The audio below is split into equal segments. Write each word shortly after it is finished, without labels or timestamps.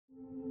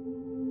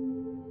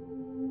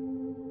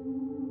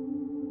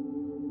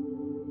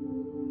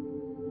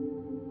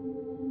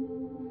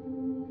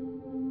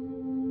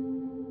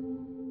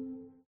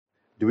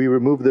Do we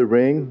remove the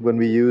ring when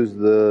we use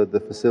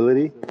the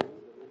facility?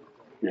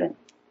 Yeah.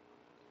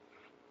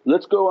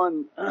 Let's go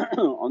on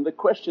on the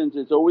questions.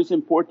 It's always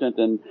important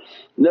and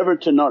never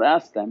to not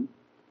ask them,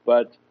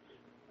 but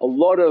a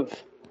lot of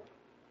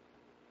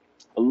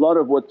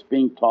what's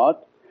being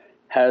taught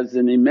has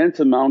an immense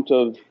amount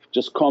of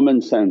just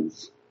common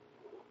sense.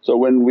 So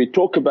when we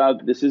talk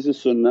about this is a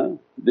sunnah,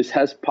 this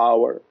has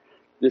power,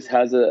 this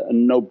has a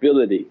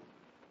nobility.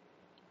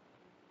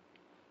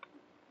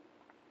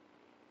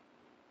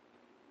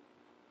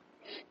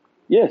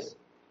 Yes,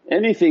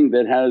 anything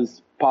that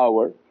has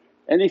power,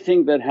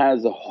 anything that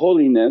has a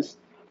holiness,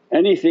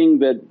 anything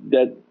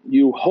that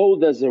you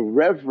hold as a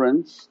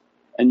reverence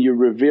and you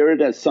revere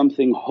it as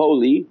something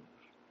holy,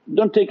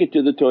 don't take it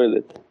to the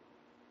toilet.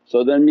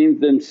 So that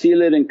means then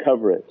seal it and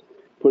cover it,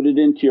 put it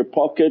into your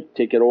pocket,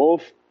 take it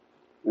off.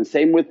 And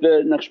same with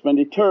the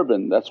Naqshbandi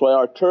turban, that's why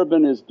our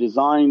turban is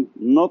designed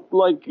not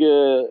like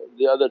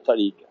the other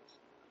tariqas.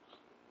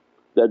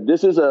 That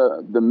this is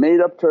the made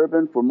up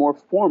turban for more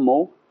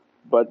formal,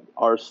 but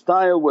our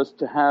style was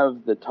to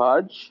have the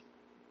taj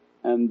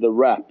and the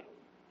wrap.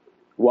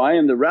 Why?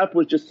 And the wrap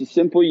was just as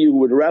simple, you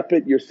would wrap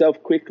it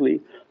yourself quickly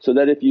so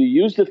that if you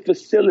use the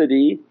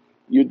facility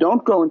you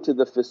don't go into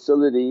the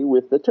facility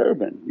with the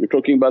turban. You're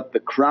talking about the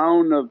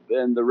crown of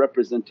and the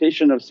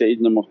representation of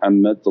Sayyidina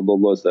Muhammad.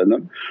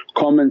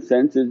 Common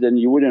sense is then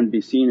you wouldn't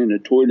be seen in a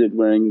toilet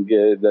wearing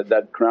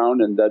that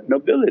crown and that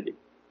nobility.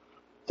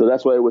 So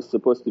that's why it was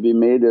supposed to be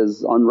made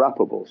as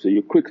unwrappable. So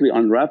you quickly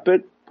unwrap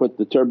it, put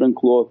the turban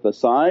cloth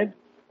aside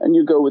and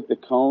you go with the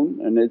cone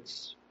and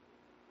it's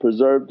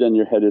preserved and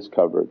your head is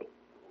covered.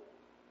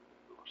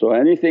 So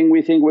anything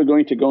we think we're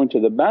going to go into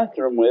the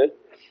bathroom with,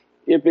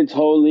 if it's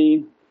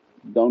holy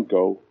don't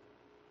go.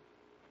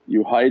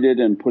 You hide it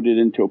and put it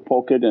into a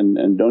pocket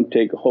and don't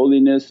take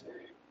holiness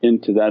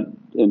into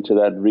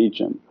that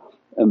region.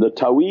 And the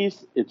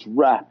taweez, it's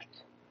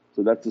wrapped.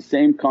 So that's the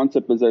same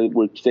concept as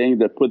we're saying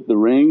that put the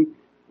ring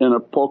in a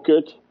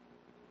pocket,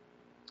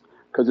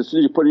 because as soon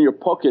as you put it in your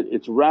pocket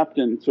it's wrapped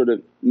and sort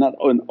of not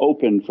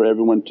open for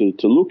everyone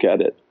to look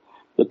at it.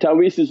 The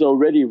taweez is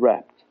already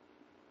wrapped,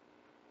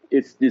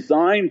 it's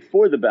designed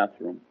for the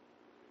bathroom.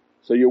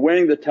 So you're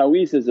wearing the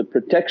taweez as a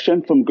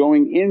protection from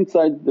going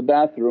inside the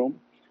bathroom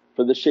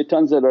for the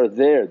shaitans that are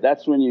there,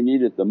 that's when you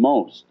need it the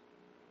most.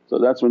 So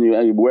that's when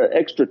you wear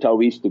extra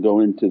taweez to go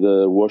into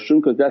the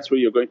washroom, because that's where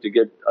you're going to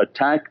get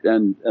attacked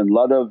and a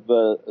lot of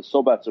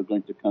sobats are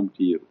going to come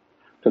to you,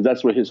 because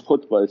that's where his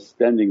khutbah is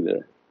standing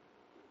there.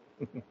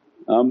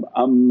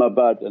 Amma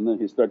ba'd, and then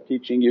he start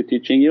teaching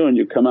you and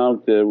you come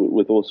out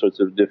with all sorts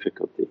of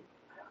difficulty.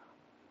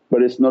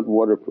 But it's not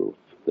waterproof,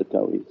 the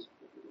taweez.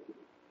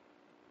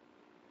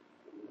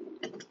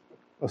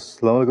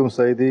 As-salamu alaykum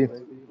Sayyidi.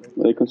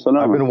 Walaykum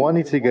salam. I've been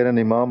wanting to get an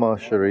Imama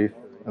Sharif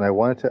and I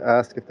wanted to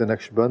ask if the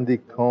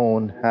Naqshbandi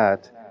cone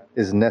hat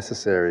is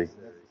necessary.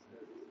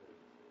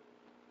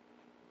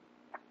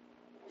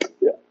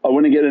 Yeah, I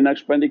want to get a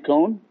Naqshbandi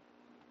cone.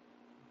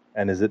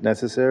 And is it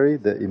necessary,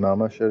 the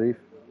Imama Sharif?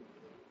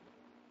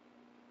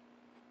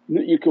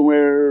 No, you can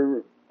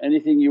wear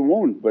anything you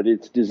want, but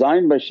it's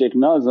designed by Shaykh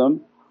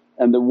Nazim,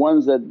 and the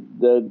ones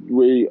that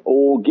we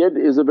all get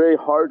is a very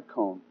hard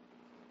cone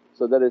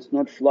so that it's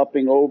not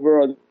flopping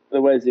over.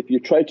 Otherwise if you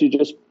try to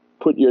just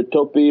put your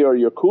topi or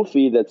your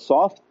kufi that's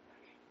soft,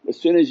 as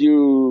soon as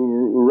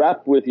you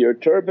wrap with your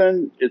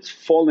turban it's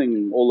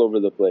falling all over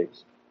the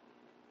place.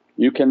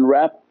 You can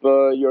wrap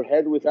your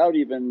head without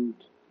even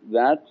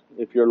that.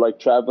 If you're like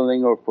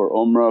travelling or for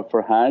umrah or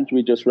for hajj,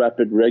 we just wrap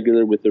it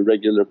regular with a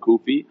regular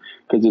kufi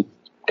because it's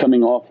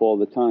coming off all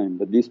the time.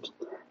 But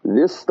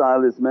this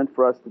style is meant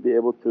for us to be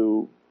able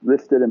to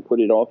lift it and put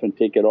it off and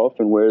take it off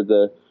and wear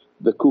the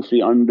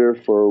kufi under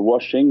for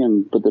washing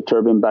and put the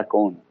turban back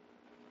on.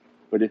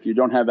 But if you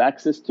don't have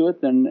access to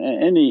it then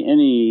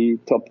any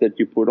top that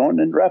you put on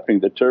and wrapping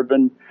the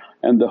turban.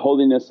 And the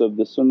holiness of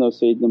the sunnah of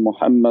Sayyidina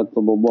Muhammad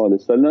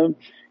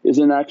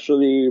isn't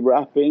actually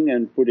wrapping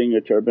and putting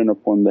a turban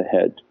upon the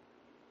head.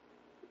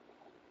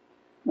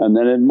 And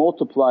then it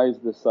multiplies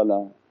the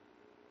salah.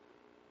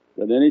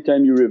 That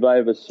anytime you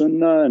revive a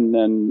sunnah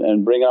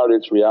and bring out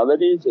its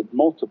realities, it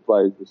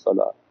multiplies the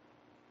salah.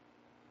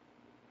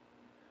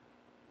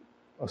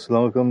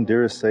 As-salamu alaykum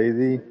dearest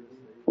Sayyidi.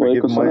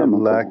 Forgive my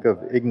lack of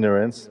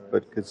ignorance,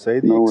 but could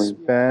Sayyidi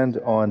expand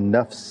on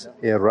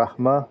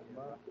Nafs-e-Rahmah?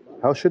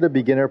 How should a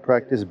beginner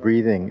practice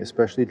breathing,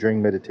 especially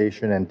during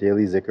meditation and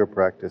daily zikr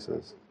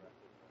practices?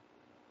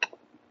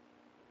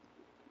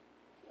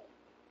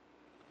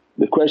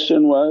 The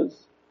question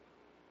was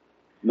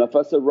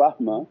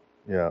Nafas-e-Rahmah,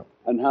 yeah,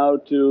 and how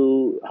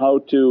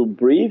to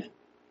breathe?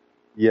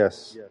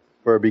 Yes,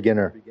 for a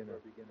beginner.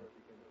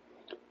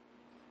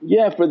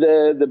 Yeah, for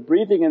the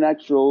breathing and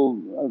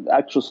actual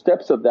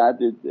steps of that,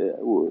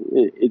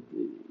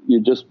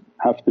 you just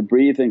have to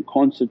breathe and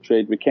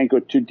concentrate. We can't go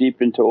too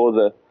deep into all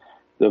the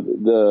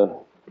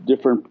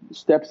different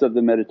steps of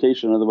the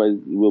meditation, otherwise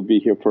we'll be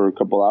here for a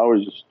couple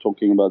hours just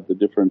talking about the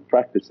different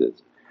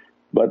practices.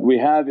 But we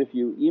have, if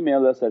you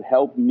email us at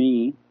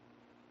helpme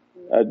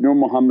at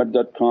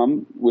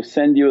nurmuhammad.com, we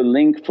send you a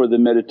link for the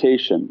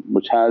meditation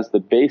which has the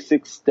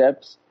basic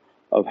steps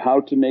of how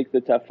to make the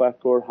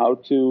tafakkur, how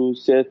to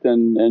sit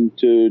and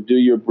to do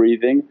your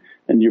breathing,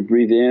 and you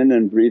breathe in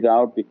and breathe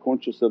out, be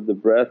conscious of the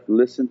breath,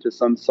 listen to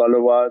some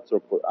salawats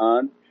or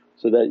Qur'an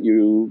so that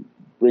you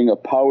bring a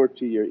power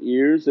to your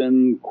ears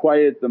and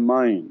quiet the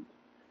mind.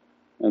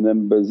 And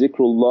then by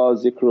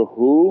zikrullah,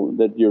 zikruhu,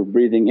 that you're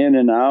breathing in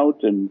and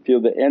out and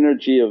feel the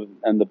energy of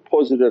and the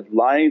positive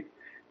light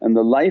and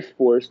the life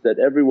force that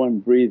everyone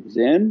breathes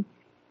in,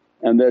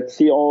 and that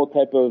see all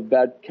type of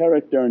bad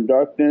character and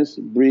darkness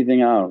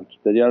breathing out.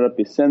 That, Ya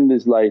Rabbi, send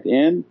this light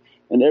in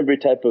and every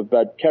type of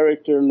bad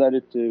character let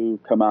it to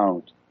come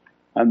out.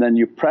 And then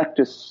you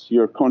practice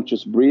your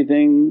conscious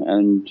breathing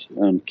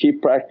and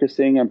keep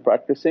practicing and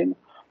practicing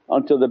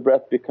until the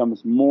breath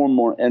becomes more and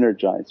more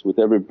energized. With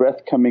every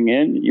breath coming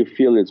in you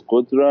feel its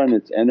qudra and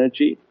its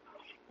energy,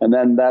 and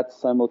then that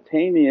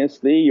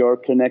simultaneously you're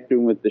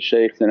connecting with the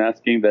shaykhs and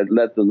asking that,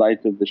 let the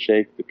light of the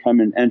shaykh to come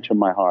and enter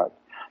my heart,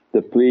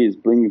 that please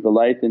bring the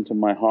light into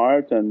my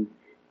heart. And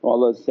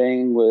Allah is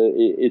saying,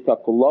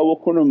 ittaqullah wa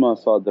kunu ma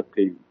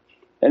sadiqeen.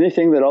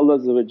 Anything that Allah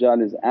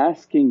is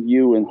asking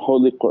you in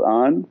Holy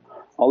Qur'an,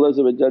 Allah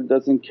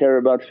doesn't care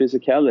about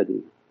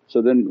physicality.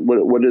 So then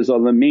what does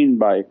Allah mean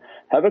by,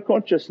 have a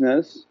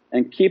consciousness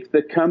and keep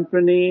the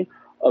company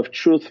of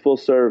truthful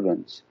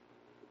servants.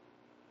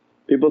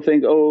 People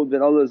think, oh,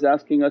 that Allah is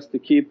asking us to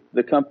keep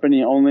the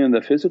company only in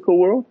the physical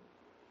world.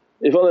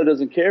 If Allah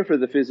doesn't care for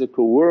the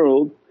physical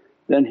world,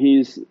 then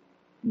He's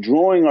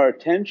drawing our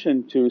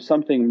attention to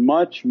something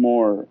much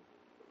more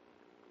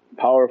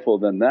powerful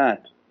than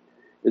that,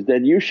 is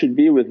that you should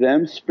be with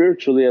them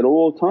spiritually at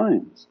all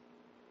times.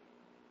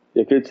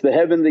 If it's the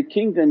heavenly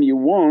kingdom you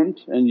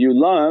want and you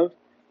love,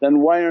 then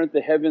why aren't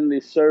the heavenly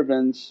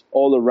servants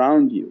all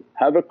around you?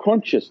 Have a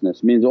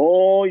consciousness, means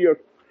all your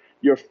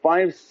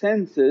five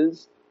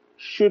senses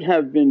should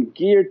have been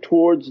geared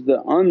towards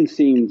the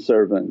unseen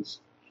servants.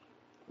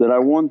 That I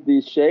want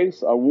these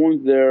shaykhs, I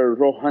want their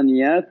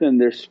rohaniyat and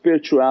their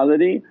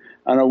spirituality,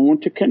 and I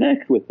want to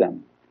connect with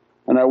them.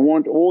 And I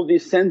want all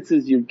these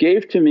senses you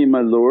gave to me,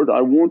 my Lord,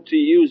 I want to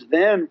use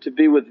them, to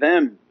be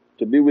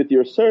with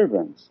your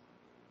servants.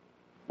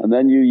 And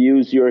then you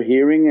use your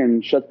hearing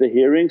and shut the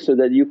hearing so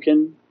that you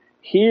can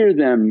hear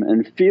them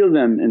and feel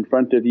them in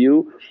front of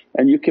you,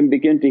 and you can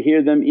begin to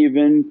hear them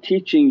even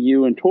teaching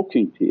you and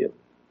talking to you.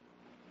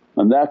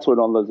 And that's what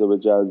Allah's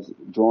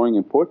drawing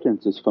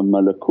importance is from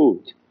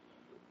malakut.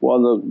 Well,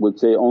 Allah would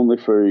say only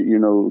for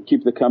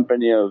keep the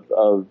company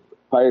of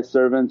pious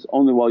servants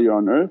only while you're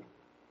on earth,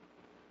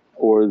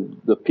 or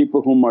the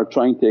people whom are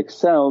trying to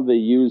excel, they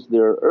use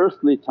their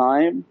earthly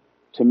time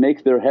to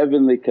make their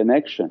heavenly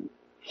connection.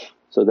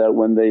 So that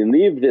when they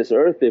leave this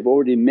earth they've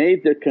already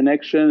made their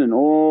connection, and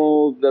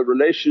all the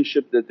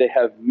relationship that they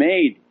have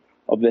made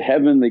of the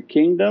heavenly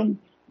kingdom,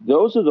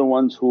 those are the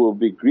ones who will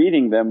be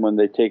greeting them when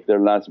they take their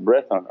last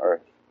breath on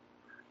earth,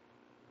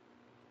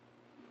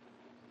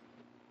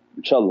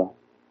 inshaAllah.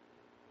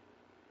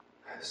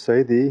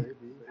 Sayyidi,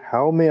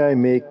 how may I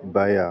make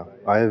bay'ah?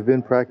 I have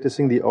been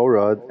practicing the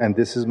awrad and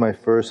this is my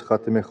first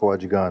Khatam-e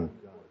Khwajgan.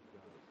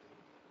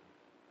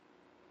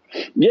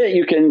 Yeah,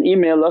 you can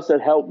email us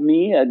at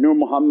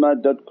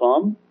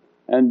helpme@nurmuhammad.com,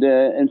 and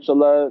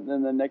inshaAllah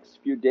in the next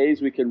few days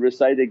we can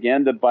recite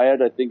again the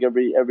bayat. I think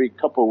every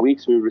couple of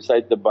weeks we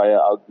recite the bayat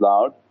out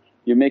loud.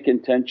 You make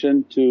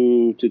intention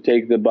to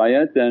take the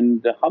bayat,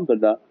 and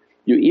alhamdulillah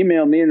you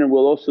email me and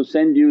we'll also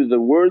send you the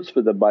words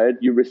for the bayat.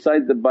 You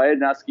recite the bayat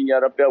and asking, Ya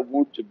Rabbi, I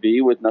want to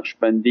be with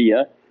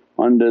Naqshbandiya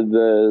under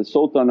the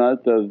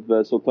sultanate of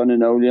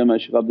Sultan-e-Awliya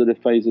Shaykh Abdul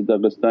Faiz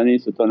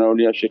al-Daghestani,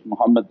 Sultan-e-Awliya Shaykh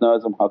Muhammad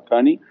Nazim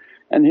Haqqani,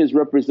 and his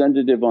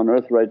representative on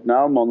earth right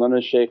now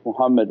Mawlana Shaykh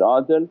Muhammad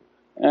Adil,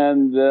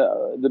 and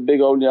the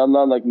big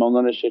awliyaullah like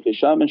Mawlana Shaykh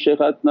Hisham and Shaykh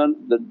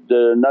Adnan,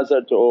 the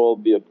nazar to all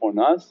be upon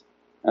us,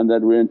 and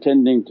that we're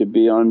intending to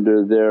be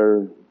under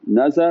their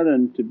nazar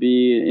and to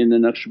be in the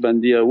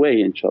Naqshbandiya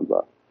way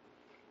inshaAllah.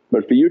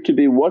 But for you to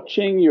be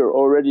watching, you're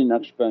already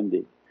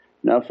Naqshbandi.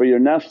 Now for your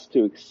nafs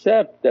to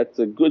accept, that's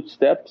a good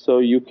step, so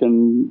you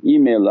can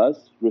email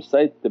us,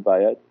 recite the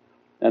bayat,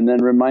 and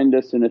then remind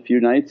us in a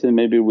few nights and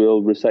maybe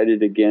we'll recite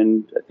it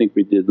again. I think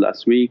we did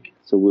last week,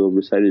 so we'll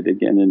recite it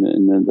again in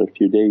another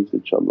few days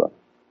inshaAllah.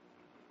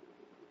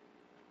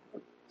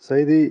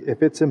 Sayyidi,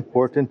 if it's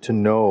important to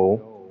know,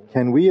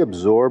 can we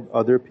absorb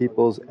other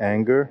people's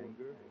anger?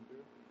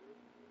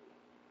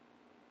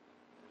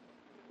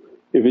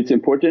 If it's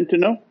important to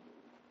know?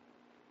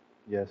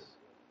 Yes.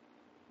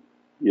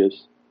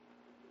 Yes.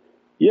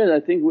 Yeah,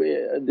 I think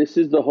this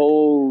is the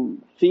whole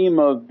theme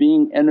of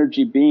being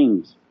energy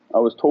beings. I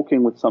was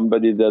talking with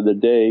somebody the other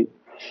day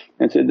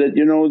and said that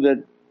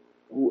that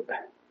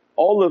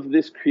all of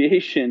this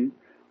creation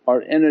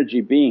are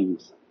energy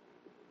beings.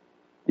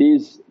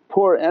 These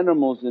poor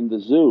animals in the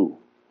zoo,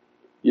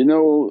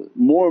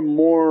 more and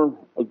more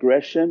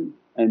aggression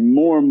and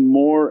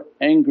more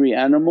angry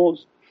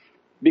animals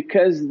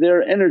because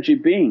they're energy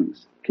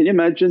beings. Can you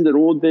imagine that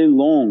all day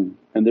long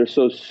and they're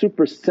so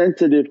super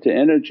sensitive to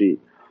energy,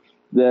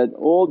 that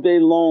all day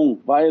long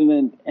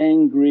violent,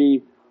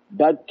 angry,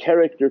 bad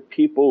character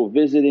people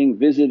visiting,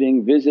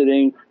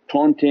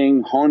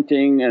 taunting,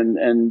 haunting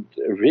and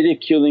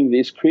ridiculing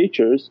these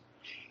creatures,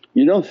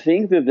 you don't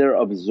think that they're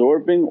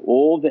absorbing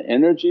all the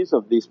energies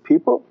of these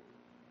people?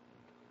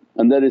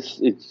 And that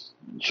it's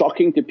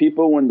shocking to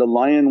people when the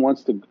lion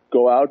wants to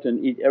go out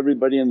and eat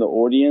everybody in the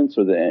audience,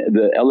 or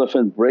the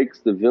elephant breaks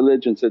the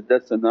village and said,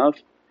 that's enough.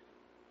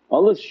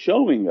 Allah's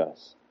showing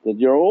us that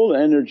you're all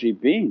energy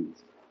beings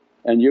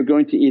and you're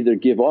going to either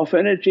give off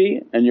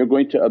energy and you're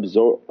going to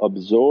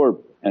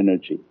absorb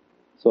energy.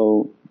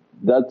 So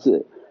that's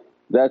it.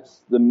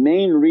 That's the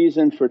main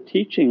reason for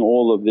teaching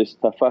all of this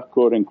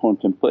tafakkur and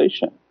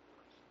contemplation,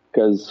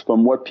 because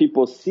from what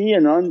people see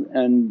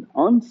and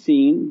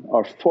unseen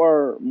are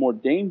far more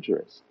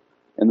dangerous.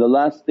 In the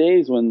last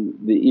days when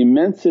the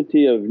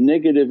immensity of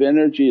negative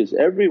energy is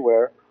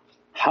everywhere,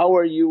 how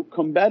are you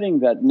combating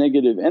that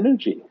negative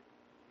energy?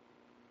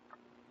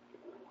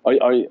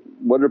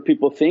 What are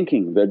people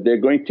thinking? That they're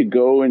going to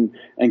go and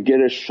get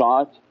a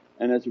shot,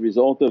 and as a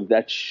result of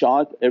that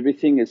shot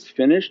everything is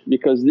finished?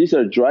 Because these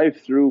are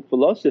drive-through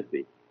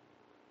philosophy,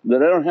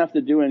 that I don't have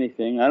to do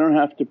anything, I don't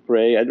have to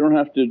pray, I don't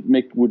have to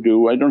make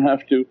wudu, I don't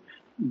have to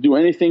do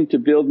anything to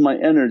build my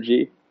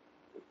energy.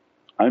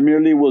 I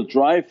merely will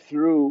drive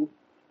through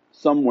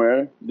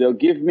somewhere, they'll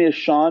give me a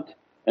shot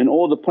and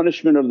all the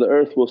punishment of the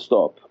earth will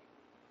stop.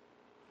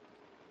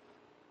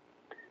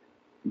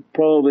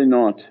 Probably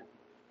not.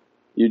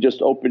 You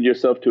just opened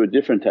yourself to a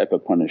different type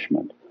of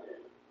punishment.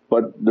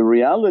 But the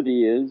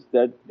reality is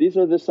that these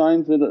are the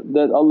signs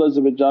that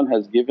Allah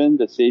has given,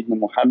 that Sayyidina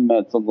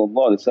Muhammad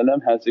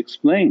has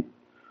explained.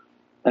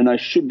 And I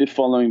should be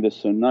following the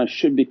sunnah, I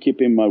should be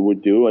keeping my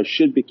wudu, I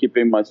should be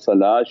keeping my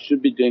salah, I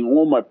should be doing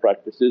all my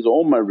practices,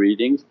 all my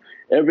readings,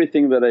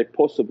 everything that I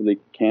possibly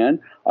can.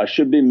 I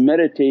should be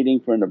meditating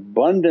for an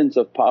abundance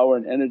of power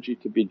and energy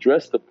to be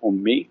dressed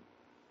upon me,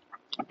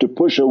 to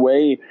push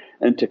away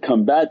and to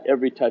combat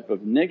every type of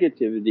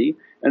negativity.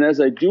 And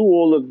as I do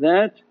all of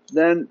that,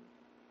 then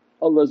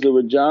Allah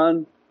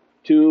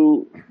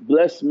to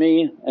bless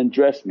me and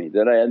dress me,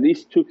 that I at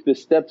least took the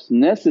steps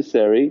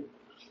necessary,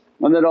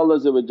 and that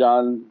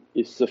Allah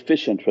is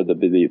sufficient for the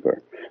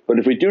believer. But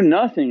if we do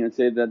nothing and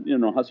say that,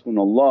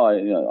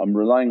 hasbunallah, I'm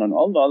relying on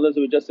Allah, Allah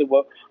said,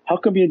 well how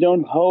come you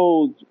don't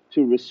hold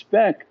to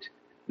respect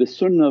the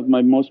sunnah of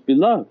my most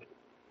beloved?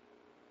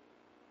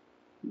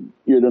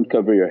 You don't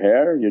cover your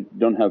hair, you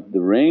don't have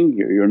the ring,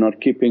 you're not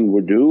keeping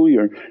wudu,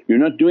 you're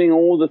not doing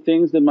all the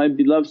things that my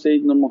beloved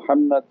Sayyidina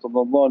Muhammad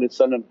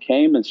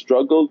came and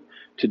struggled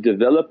to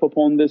develop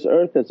upon this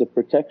earth as a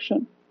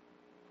protection.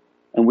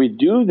 And we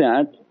do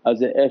that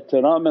as an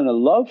ihtiram and a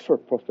love for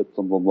Prophet.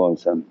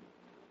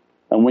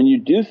 And when you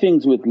do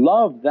things with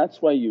love,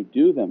 that's why you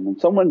do them. When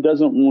someone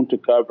doesn't want to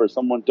cover,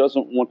 someone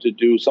doesn't want to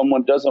do,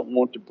 someone doesn't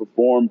want to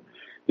perform,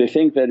 they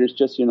think that it's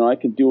just, I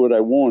can do what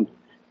I want.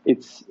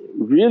 It's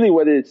really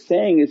what it's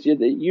saying is that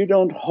you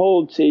don't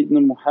hold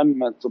Sayyidina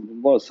Muhammad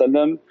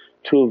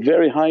to a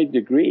very high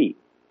degree.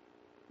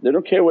 They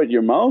don't care what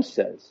your mouth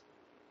says,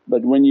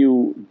 but when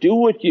you do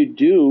what you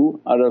do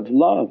out of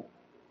love,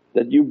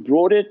 that you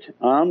brought it,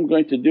 I'm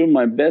going to do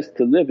my best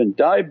to live and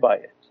die by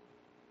it.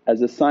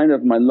 As a sign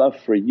of my love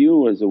for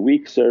you as a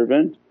weak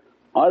servant,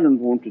 I don't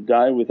want to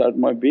die without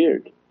my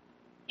beard,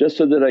 just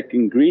so that I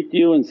can greet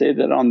you and say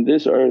that on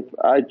this earth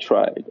I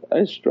tried,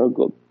 I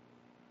struggled.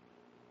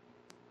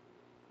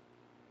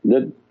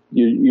 That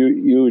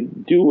you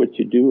do what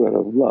you do out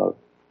of love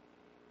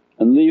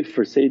and leave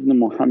for Sayyidina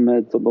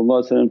Muhammad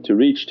to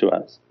reach to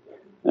us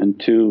and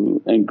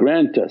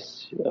grant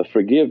us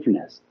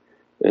forgiveness.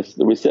 As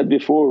we said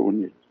before,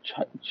 when your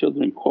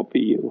children copy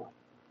you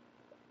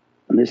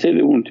and they say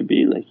they want to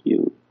be like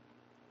you,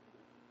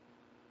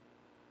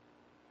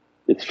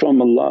 it's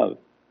from a love,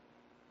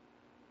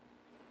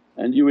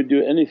 and you would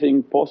do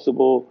anything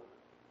possible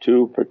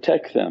to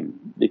protect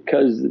them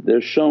because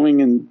they're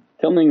showing and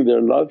telling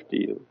their love to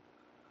you.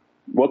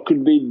 What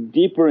could be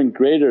deeper and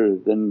greater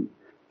than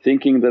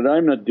thinking that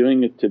I'm not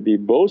doing it to be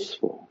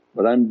boastful,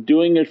 but I'm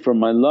doing it for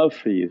my love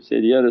for you.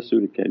 Said, Ya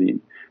Rasul Kareem,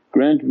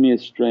 grant me a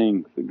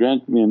strength,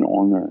 grant me an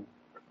honour,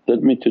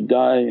 let me to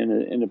die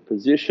in a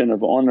position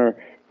of honour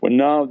when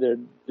now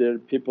there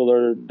people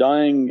are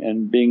dying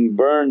and being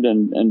burned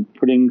and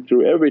putting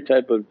through every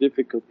type of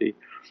difficulty.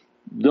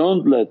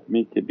 Don't let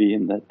me to be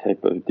in that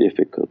type of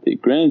difficulty,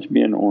 grant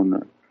me an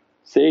honour,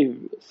 save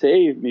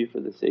me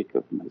for the sake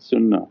of my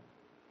sunnah.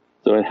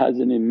 So it has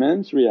an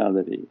immense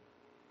reality.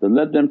 So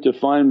let them to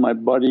find my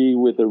body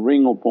with a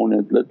ring upon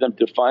it, let them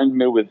to find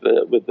me with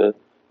a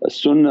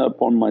sunnah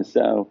upon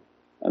myself,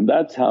 and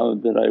that's how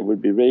that I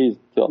would be raised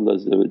to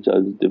Allah's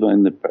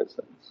Divinely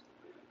Presence.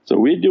 So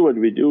we do what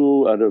we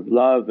do out of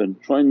love,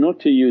 and try not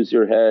to use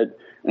your head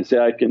and say,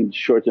 I can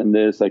shorten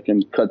this, I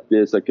can cut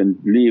this, I can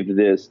leave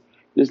this.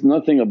 There's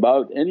nothing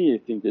about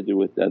anything to do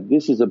with that.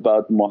 This is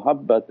about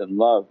muhabbat and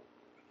love.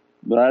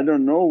 But I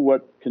don't know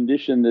what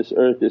condition this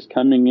earth is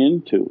coming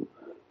into,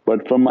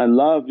 but from my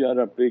love, Ya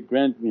Rabbi,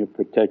 grant me a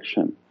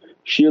protection,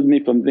 shield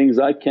me from things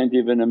I can't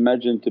even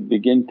imagine to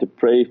begin to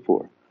pray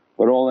for.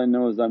 but all I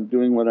know is I'm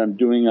doing what I'm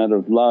doing out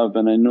of love,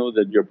 and I know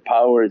that your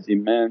power is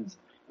immense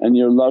and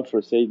your love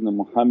for Sayyidina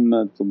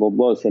Muhammad is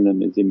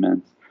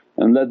immense.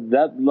 And let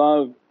that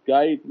love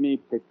guide me,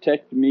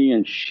 protect me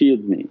and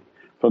shield me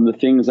from the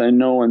things I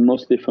know and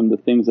mostly from the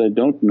things I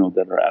don't know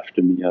that are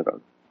after me, Ya Rabbi.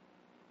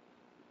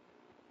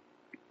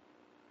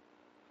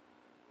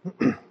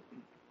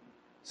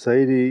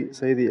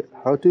 Sayyidi,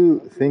 how to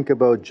think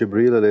about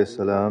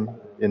Jibreel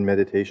in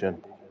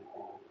meditation?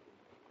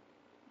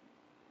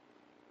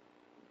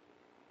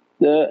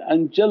 The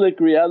angelic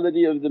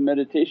reality of the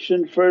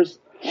meditation, first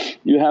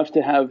you have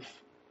to have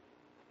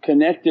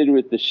connected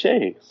with the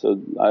shaykh. So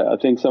I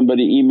think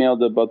somebody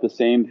emailed about the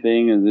same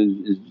thing as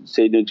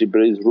Sayyidina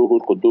Jibreel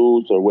Ruhul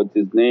Qudus or what's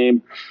his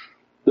name.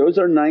 Those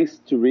are nice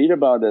to read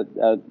about it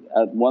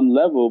at one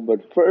level,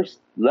 but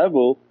first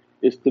level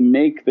is to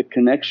make the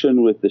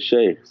connection with the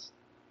shaykhs.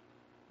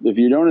 If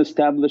you don't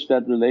establish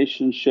that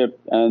relationship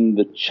and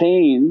the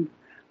chain,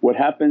 what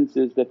happens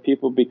is that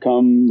people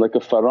become like a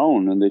pharaoh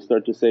and they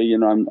start to say,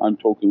 I'm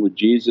talking with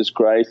Jesus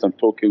Christ, I'm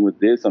talking with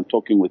this, I'm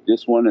talking with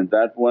this one and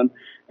that one,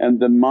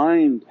 and the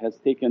mind has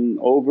taken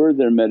over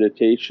their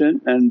meditation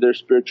and their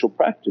spiritual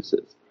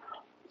practices.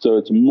 So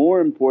it's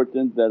more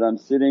important that I'm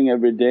sitting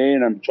every day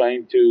and I'm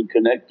trying to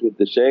connect with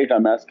the shaykh,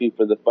 I'm asking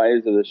for the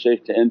faiz of the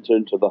shaykh to enter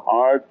into the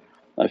heart.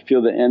 I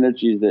feel the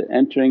energies that are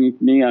entering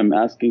me, I'm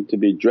asking to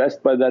be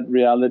dressed by that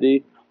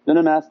reality. Then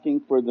I'm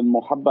asking for the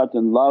muhabbat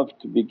and love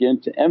to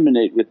begin to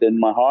emanate within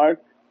my heart,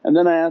 and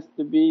then I ask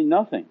to be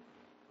nothing.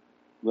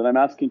 Then I'm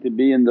asking to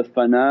be in the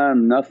fana,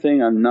 I'm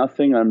nothing, I'm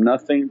nothing, I'm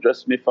nothing,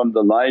 dress me from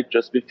the light,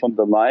 dress me from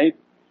the light.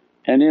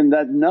 And in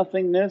that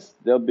nothingness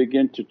they'll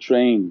begin to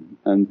train,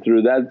 and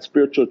through that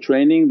spiritual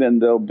training then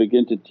they'll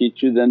begin to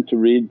teach you then to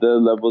read the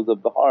levels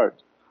of the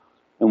heart.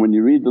 And when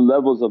you read the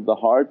levels of the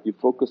heart you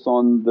focus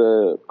on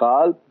the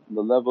qalb,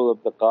 the level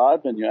of the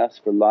qalb, and you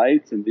ask for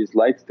lights and these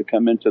lights to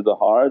come into the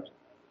heart.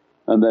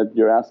 And that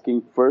you're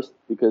asking first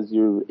because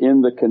you're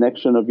in the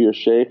connection of your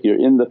shaykh, you're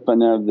in the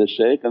fana of the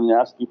shaykh, and you're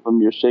asking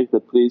from your shaykh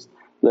that, please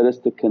let us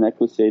to connect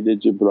with Sayyidina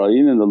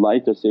Jibreel and the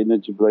light of Sayyidina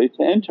Jibreel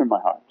to enter my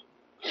heart.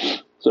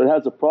 So it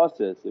has a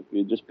process. If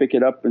you just pick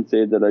it up and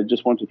say that, I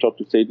just want to talk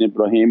to Sayyidina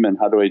Ibrahim and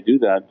how do I do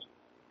that,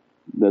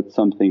 that's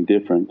something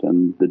different,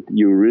 and that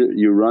you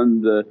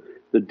run the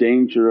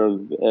danger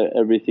of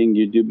everything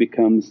you do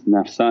becomes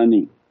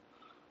nafsani.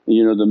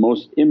 The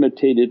most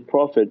imitated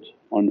Prophet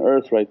on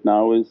earth right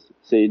now is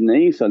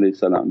Sayyidina Isa.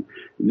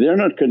 They're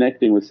not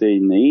connecting with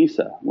Sayyidina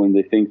Isa when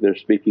they think they're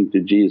speaking to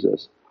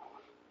Jesus.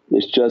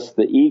 It's just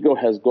the ego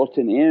has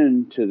gotten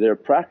into their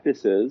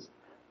practices,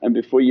 and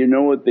before you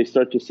know it they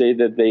start to say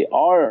that they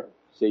are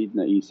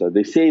Sayyidina Isa.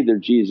 They say they're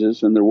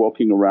Jesus and they're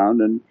walking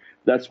around, and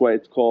that's why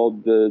it's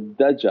called the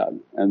Dajjal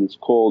and it's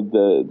called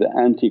the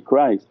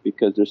Antichrist,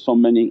 because there's so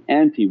many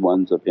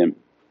anti-ones of him.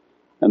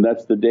 And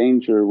that's the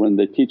danger when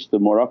they teach the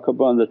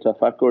muraqabah and the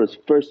tafakkur, is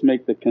first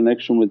make the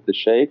connection with the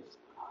shaykhs,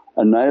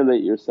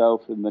 annihilate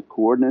yourself in the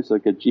coordinates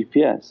like a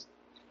GPS.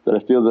 That I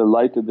feel the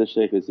light of the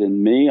shaykh is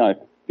in me, I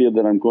feel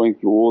that I'm going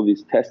through all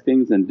these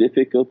testings and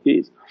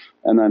difficulties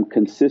and I'm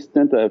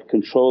consistent, I have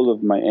control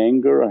of my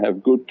anger, I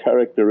have good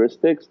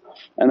characteristics,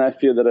 and I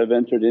feel that I've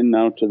entered in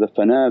now to the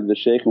fana of the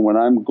shaykh. And when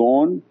I'm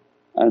gone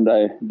and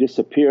I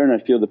disappear and I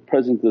feel the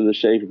presence of the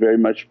shaykh very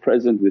much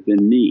present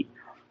within me.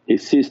 He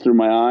sees through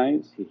my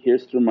eyes, he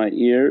hears through my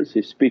ears,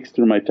 he speaks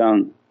through my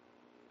tongue.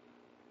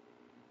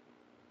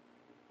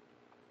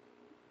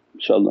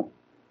 InshaAllah.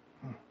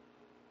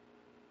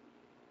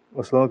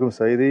 As-salamu alaykum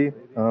Sayyidi.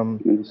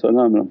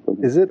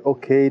 Is it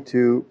okay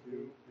to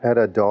pet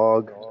a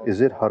dog? Is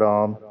it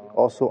haram?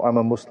 Also I'm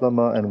a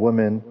Muslimah and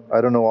women,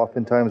 I don't know,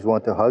 oftentimes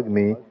want to hug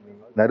me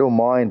and I don't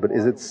mind, but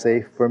is it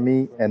safe for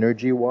me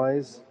energy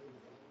wise?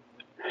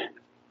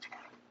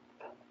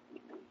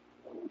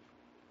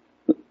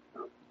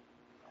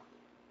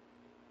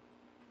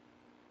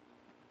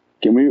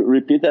 Can we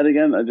repeat that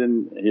again? I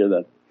didn't hear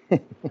that.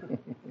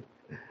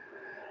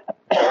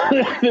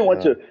 They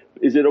want to,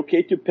 is it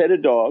okay to pet a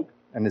dog?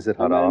 And is it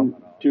haram?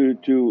 To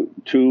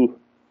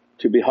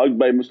be hugged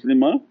by a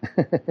Muslimah?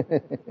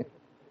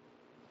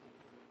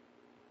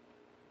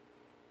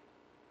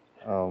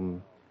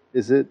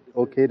 Is it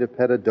okay to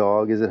pet a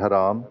dog? Is it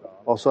haram?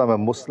 Also I'm a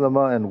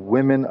Muslimah and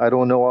women, I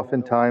don't know,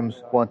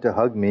 oftentimes want to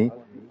hug me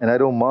and I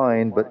don't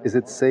mind, but is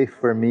it safe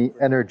for me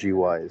energy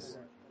wise?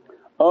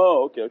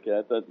 Oh okay,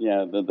 I thought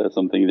that's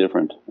something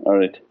different,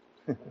 alright.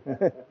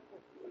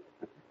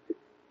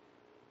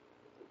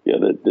 Yeah,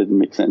 that didn't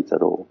make sense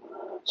at all.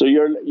 So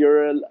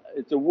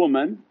it's a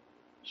woman,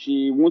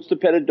 she wants to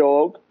pet a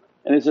dog,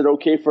 and is it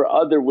okay for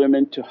other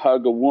women to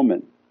hug a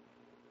woman?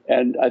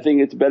 And I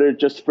think it's better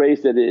just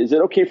phrase it, is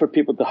it okay for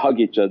people to hug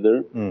each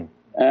other?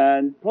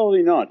 And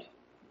probably not.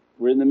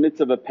 We're in the midst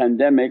of a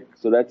pandemic,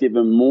 so that's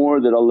even more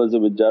that Allah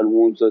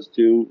wants us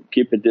to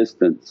keep a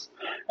distance.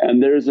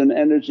 And there's an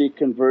energy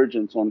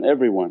convergence on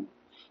everyone,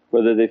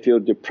 whether they feel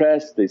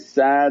depressed, they're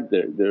sad,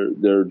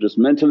 they're just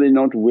mentally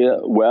not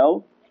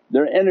well.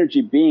 They're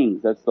energy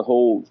beings, that's the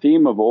whole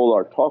theme of all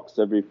our talks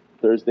every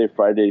Thursday,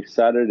 Friday,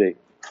 Saturday.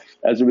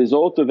 As a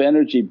result of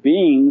energy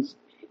beings,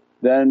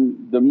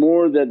 then the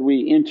more that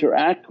we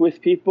interact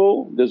with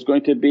people, there's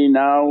going to be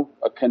now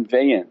a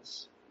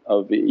conveyance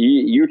of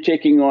you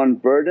taking on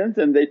burdens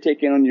and they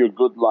taking on your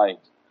good light.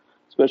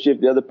 Especially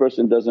if the other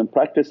person doesn't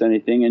practice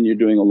anything and you're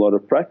doing a lot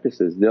of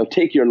practices, they'll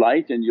take your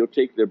light and you'll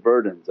take their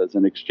burdens as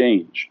an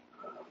exchange.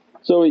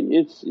 So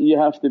you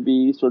have to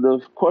be sort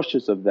of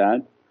cautious of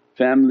that.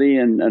 Family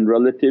and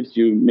relatives,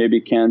 you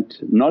maybe can't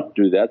not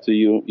do that, so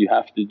you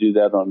have to do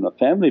that on a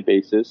family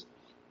basis.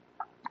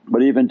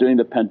 But even during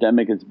the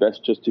pandemic it's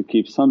best just to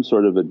keep some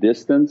sort of a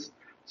distance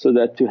so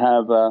that to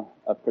have a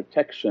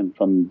protection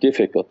from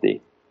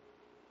difficulty.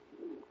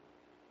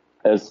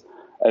 As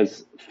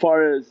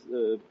far as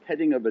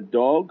petting of a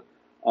dog,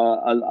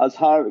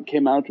 Al-Azhar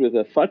came out with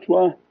a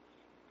fatwa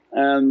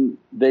and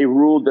they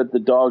ruled that the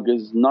dog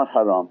is not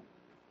haram,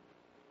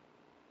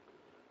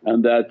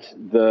 and that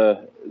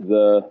the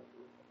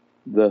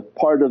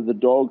part of the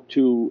dog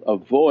to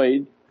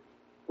avoid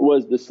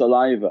was the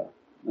saliva,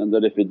 and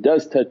that if it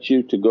does touch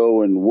you to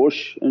go and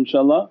whoosh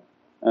inshaAllah,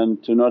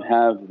 and to not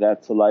have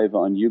that saliva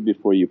on you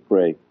before you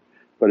pray.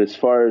 But as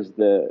far as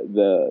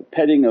the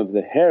petting of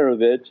the hair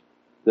of it,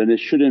 then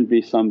it shouldn't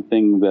be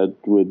something that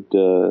would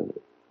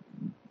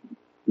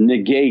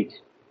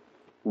negate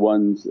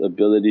one's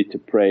ability to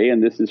pray.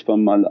 And this is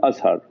from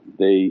Al-Azhar,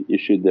 they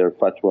issued their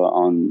fatwa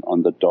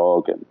on the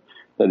dog, and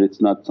that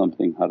it's not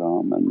something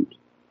haram.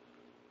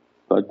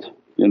 But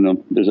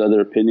there's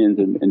other opinions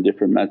in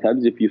different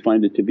madhabs. If you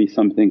find it to be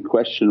something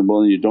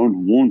questionable and you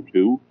don't want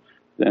to,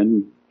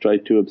 then try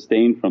to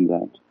abstain from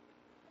that.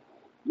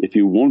 If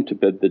you want to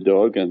pet the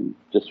dog, and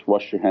just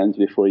wash your hands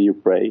before you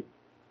pray.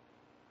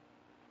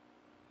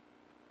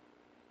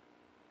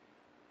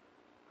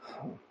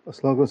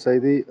 As-salamu alaykum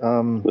Sayyidi.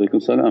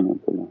 Walaykum salam.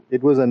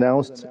 It was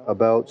announced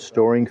about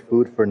storing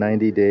food for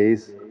 90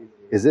 days.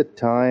 Is it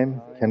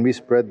time? Can we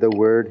spread the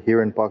word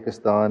here in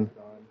Pakistan?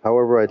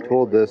 However, I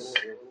told this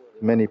to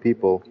many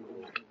people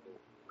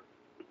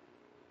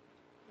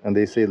and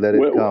they say let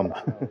it come.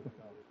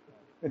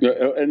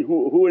 And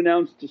who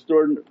announced to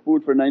store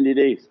food for 90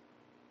 days?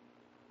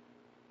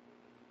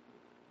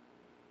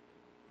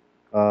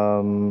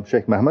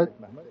 Shaykh Muhammad.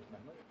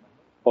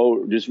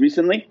 Oh, just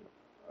recently?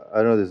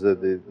 I don't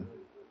know,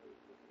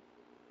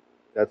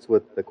 that's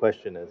what the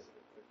question is.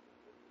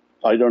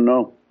 I don't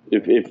know.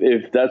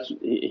 If that's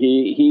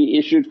he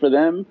issued for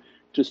them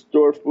to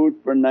store food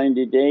for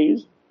 90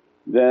 days,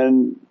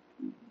 then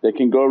they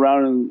can go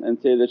around and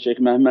say that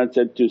Shaykh Muhammad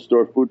said to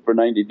store food for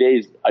 90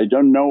 days. I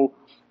don't know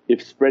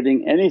if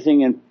spreading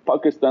anything in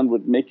Pakistan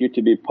would make you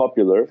to be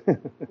popular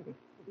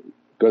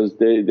because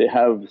they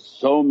have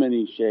so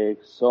many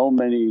shaykhs, so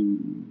many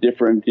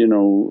different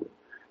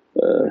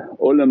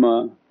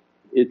ulama.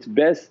 It's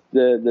best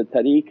the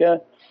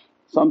tariqah,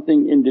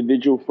 something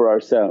individual for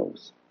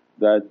ourselves,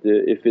 that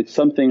if it's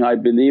something I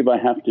believe I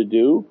have to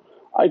do,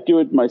 I do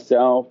it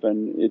myself,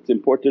 and it's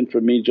important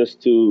for me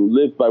just to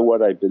live by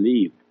what I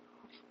believe.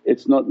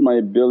 It's not my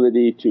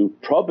ability to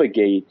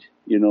propagate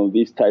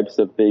these types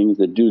of things,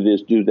 that do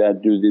this, do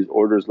that, do these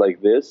orders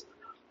like this,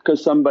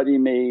 because somebody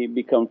may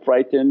become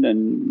frightened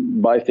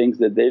and buy things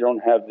that they don't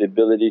have the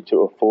ability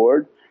to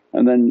afford,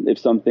 and then if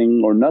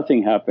something or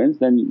nothing happens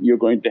then you're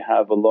going to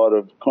have a lot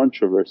of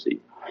controversy.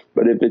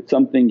 But if it's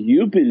something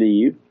you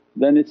believe,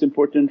 then it's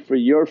important for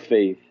your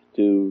faith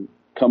to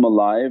come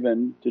alive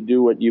and to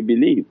do what you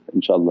believe,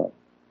 inshaAllah.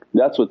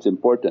 That's what's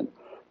important.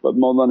 But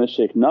Mawlana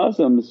Shaykh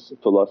Nazim's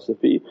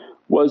philosophy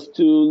was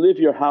to live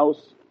your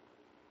house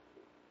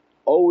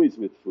always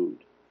with food.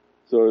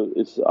 So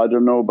I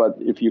don't know about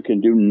if you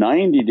can do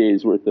 90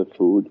 days worth of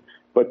food,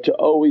 but to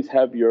always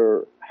have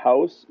your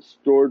house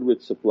stored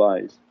with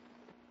supplies.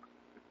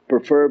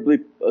 Preferably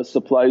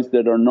supplies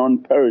that are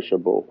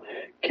non-perishable,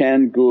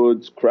 canned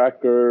goods,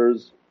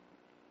 crackers,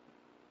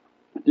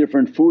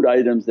 different food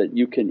items that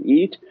you can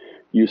eat.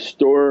 You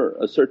store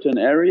a certain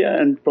area,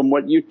 and from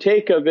what you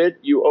take of it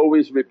you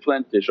always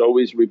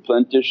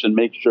replenish and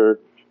make sure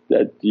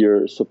that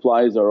your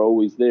supplies are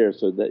always there,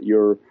 so that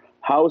your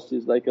house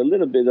is like a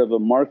little bit of a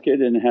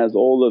market and has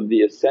all of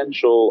the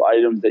essential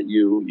items that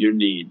you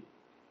need,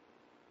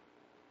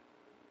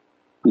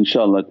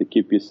 inshaAllah, to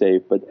keep you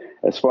safe. But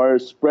as far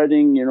as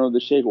spreading, the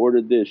shaykh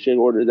ordered this, shaykh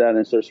ordered that,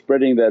 and start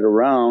spreading that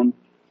around,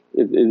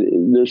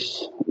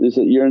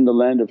 you're in the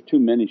land of too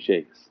many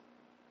shaykhs,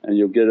 and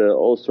you'll get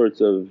all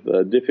sorts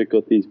of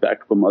difficulties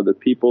back from other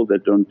people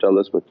that don't tell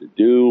us what to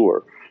do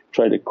or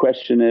try to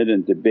question it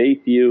and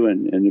debate you,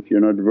 and if you're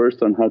not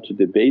versed on how to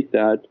debate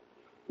that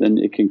then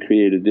it can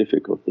create a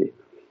difficulty.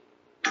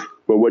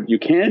 But what you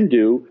can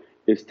do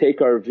is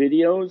take our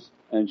videos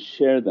and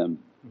share them.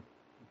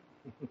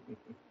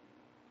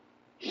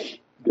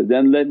 But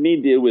then let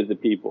me deal with the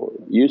people.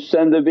 You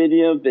send the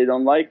video, if they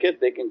don't like it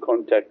they can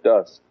contact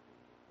us.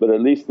 But at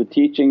least the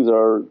teachings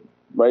are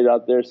right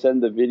out there.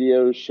 Send the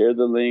videos, share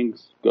the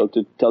links, go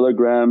to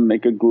Telegram,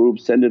 make a group,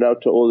 send it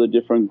out to all the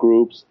different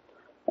groups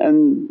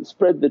and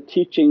spread the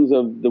teachings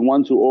of the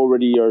ones who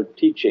already are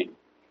teaching.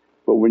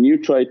 But when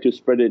you try to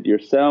spread it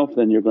yourself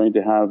then you're going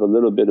to have a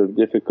little bit of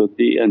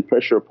difficulty and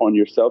pressure upon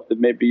yourself that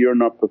maybe you're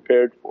not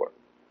prepared for.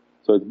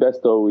 So it's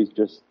best to always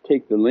just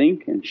take the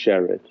link and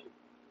share it,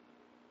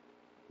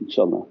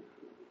 inshaAllah.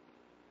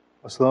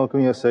 As-salamu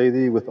alaykum ya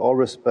Sayyidi, with all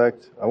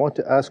respect, I want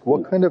to ask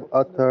what kind of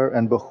attar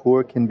and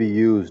bukhur can be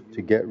used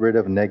to get rid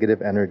of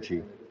negative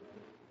energy?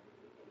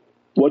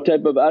 What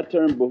type of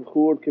attar and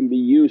bukhur can be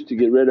used to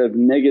get rid of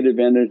negative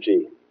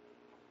energy?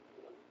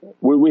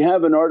 We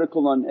have an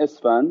article on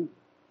Esfand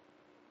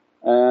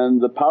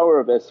and the power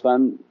of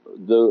Esfand,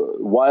 the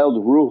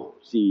wild ruh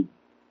seed.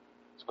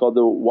 It's called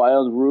the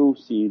wild ruh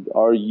seed,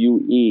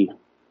 R-U-E.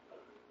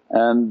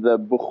 And the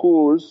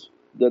bukhurs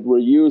that were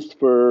used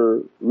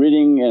for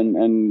ridding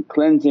and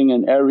cleansing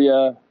an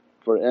area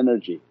for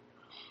energy.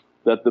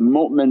 That the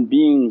mu'min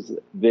beings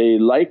they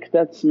like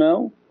that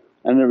smell,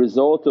 and the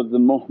result of the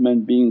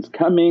mu'min beings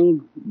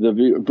coming, the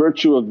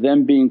virtue of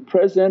them being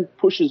present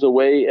pushes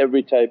away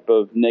every type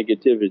of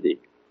negativity.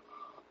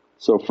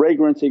 So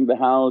fragrancing the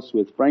house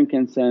with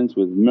frankincense,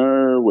 with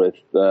myrrh, with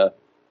the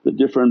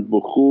different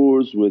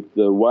bukhurs, with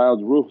the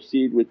wild ruh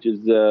seed which is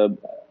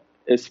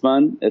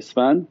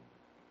Esfand,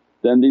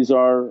 then these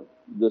are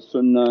the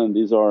sunnah and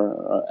these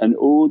are an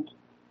oud,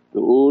 the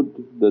oud,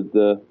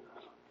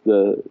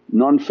 the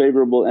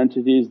non-favourable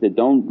entities they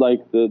don't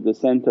like the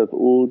scent of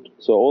oud.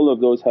 So all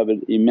of those have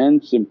an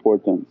immense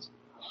importance.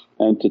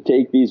 And to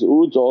take these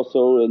ouds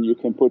also and you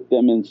can put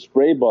them in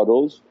spray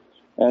bottles,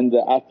 and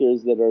the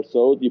attars that are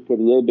sold you put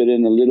a little bit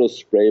in a little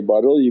spray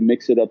bottle, you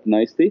mix it up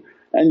nicely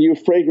and you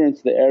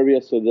fragrance the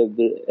area so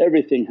that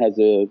everything has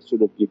a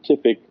sort of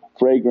beatific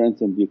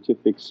fragrance and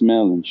beatific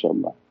smell,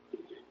 inshaAllah.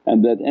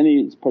 And that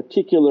any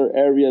particular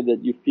area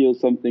that you feel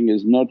something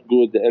is not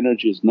good, the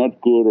energy is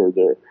not good, or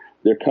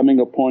they're coming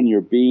upon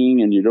your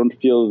being and you don't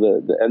feel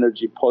the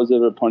energy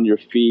positive upon your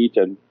feet,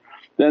 and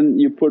then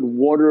you put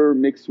water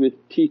mixed with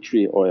tea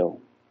tree oil.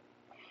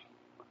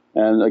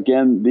 And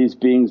again these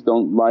beings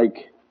don't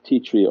like tea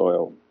tree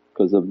oil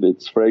because of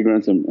its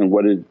fragrance and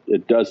what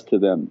it does to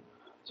them.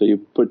 So you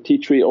put tea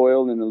tree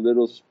oil in a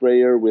little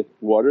sprayer with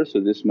water, so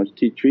this much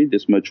tea tree,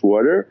 this much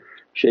water,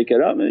 shake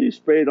it up and you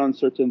spray it on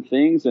certain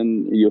things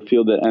and you'll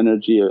feel the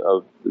energy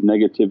of the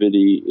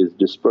negativity is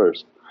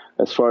dispersed.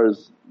 As far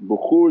as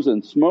bukhurs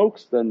and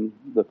smokes, then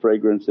the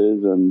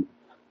fragrances and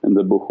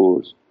the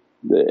bukhurs,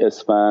 the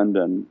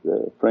esfand and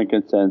the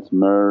frankincense,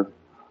 myrrh,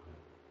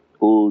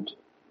 oud,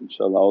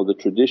 inshaAllah, all the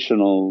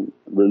traditional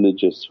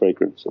religious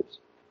fragrances.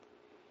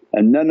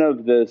 And none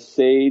of the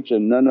sage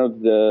and none of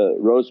the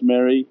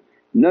rosemary,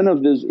 none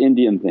of those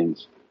Indian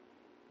things.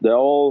 They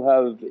all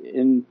have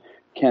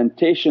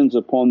incantations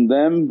upon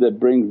them that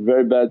bring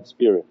very bad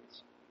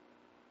spirits.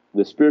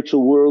 The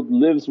spiritual world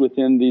lives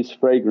within these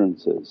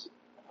fragrances.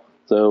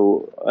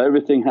 So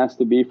everything has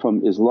to be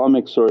from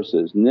Islamic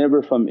sources,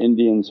 never from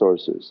Indian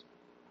sources.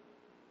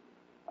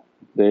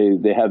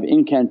 They have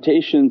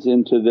incantations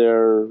into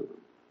their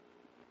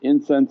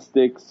incense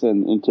sticks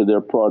and into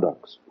their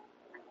products.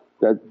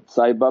 That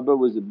Sai Baba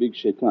was a big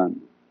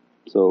shaitan.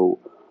 So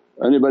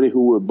anybody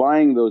who were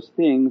buying those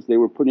things they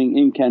were putting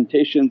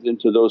incantations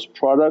into those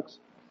products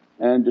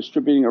and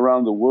distributing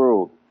around the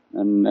world.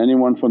 And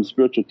anyone from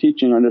spiritual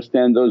teaching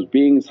understand those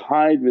beings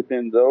hide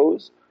within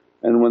those,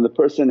 and when the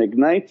person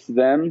ignites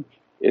them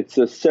it's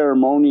a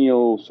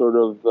ceremonial sort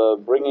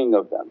of bringing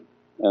of them,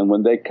 and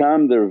when they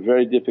come they're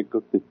very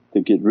difficult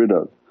to get rid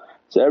of.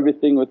 So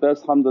everything with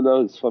us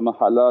alhamdulillah is from a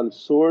halal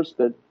source,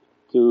 that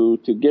to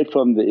get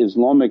from the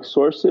Islamic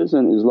sources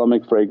and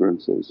Islamic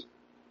fragrances,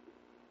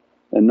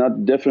 and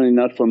definitely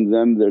not from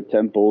them, their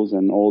temples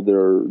and all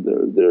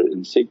their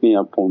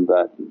insignia upon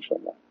that,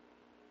 inshaAllah.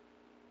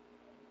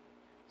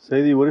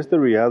 Sayyidi, what is the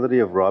reality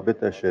of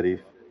Rabita Sharif?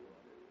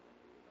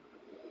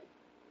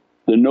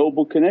 The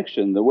noble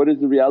connection. What is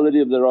the reality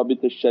of the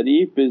Rabita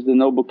Sharif is the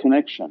noble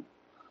connection.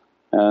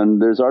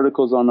 And there's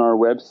articles on our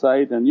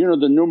website, and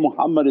the Nur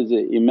Muhammad is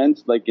an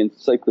immense like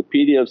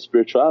encyclopedia of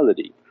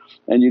spirituality.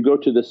 And you go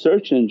to the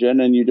search engine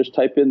and you just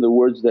type in the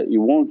words that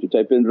you want, you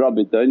type in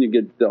Rabita and you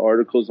get the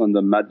articles on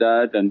the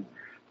madad. And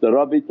the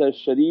Rabita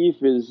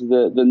Sharif is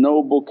the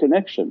noble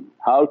connection.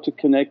 How to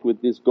connect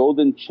with this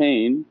golden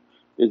chain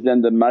is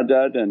then the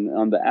madad, and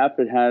on the app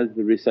it has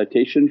the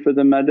recitation for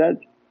the madad.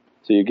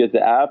 So you get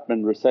the app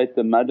and recite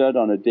the madad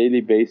on a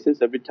daily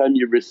basis. Every time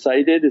you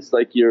recite it it's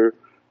like you're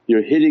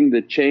hitting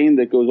the chain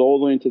that goes all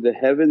the way into the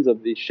heavens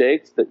of these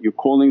shaykhs, that you're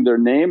calling their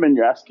name and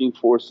you're asking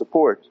for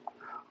support.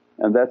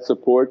 And that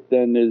support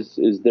then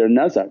is their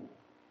nazar,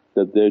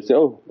 that they say,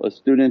 oh, a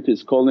student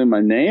is calling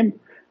my name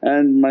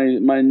and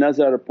my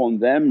nazar upon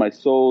them, my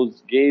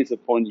soul's gaze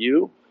upon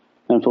you,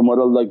 and from what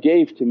Allah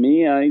gave to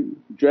me I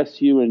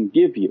dress you and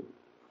give you.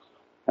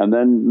 And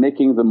then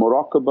making the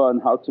muraqabah on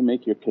how to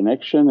make your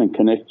connection and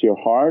connect your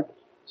heart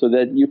so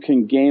that you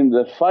can gain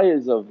the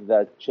faiz of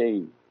that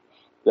chain.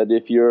 That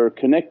if you're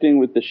connecting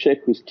with the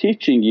shaykh who's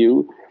teaching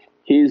you,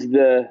 he's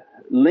the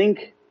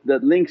link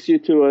that links you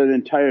to an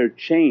entire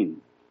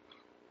chain.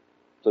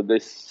 So they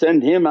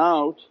send him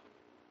out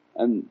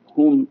and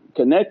whom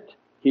connect,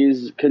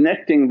 he's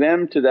connecting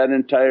them to that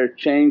entire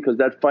chain because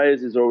that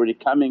faiz is already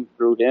coming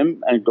through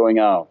him and going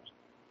out.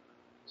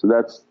 So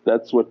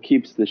that's what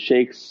keeps the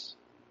shaykhs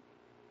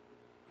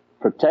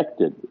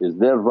protected, is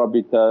their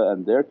rabita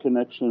and their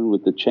connection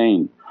with the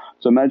chain.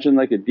 So imagine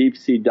like a deep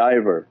sea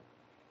diver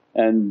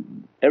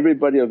and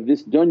everybody of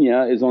this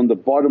dunya is on the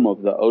bottom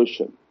of the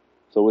ocean.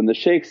 So when the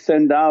shaykhs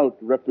send out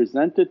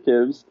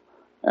representatives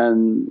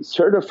and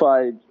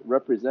certified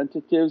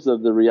representatives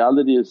of the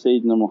reality of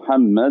Sayyidina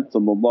Muhammad,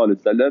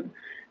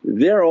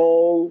 they're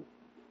all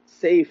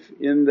safe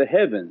in the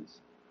heavens.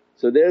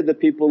 So they're the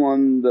people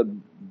on the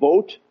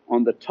boat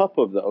on the top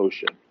of the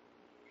ocean.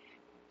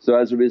 So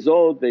as a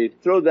result they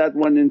throw that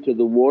one into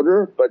the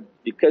water, but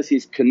because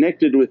he's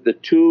connected with the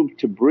tube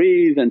to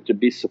breathe and to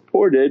be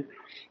supported,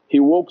 he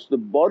walks the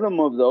bottom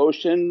of the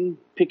ocean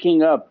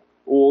picking up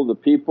all the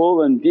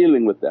people and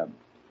dealing with them.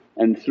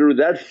 And through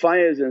that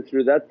faiz and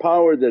through that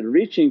power that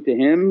reaching to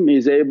him,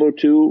 he's able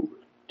to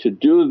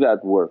do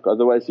that work,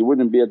 otherwise he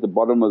wouldn't be at the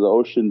bottom of the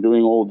ocean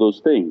doing all those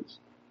things.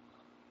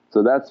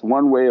 So that's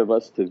one way of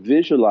us to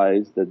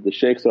visualize that the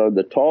shaykhs are at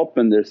the top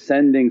and they're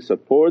sending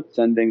support,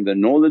 sending the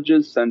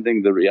knowledges,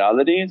 sending the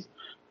realities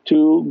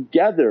to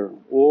gather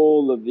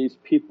all of these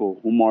people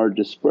whom are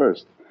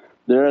dispersed.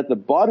 They're at the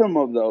bottom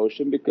of the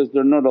ocean because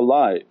they're not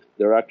alive,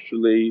 they're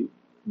actually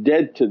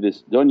dead to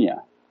this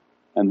dunya.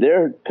 And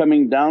they're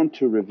coming down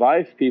to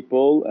revive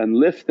people and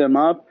lift them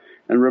up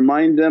and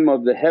remind them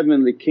of the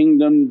heavenly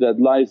kingdom that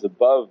lies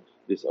above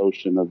this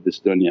ocean of this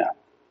dunya.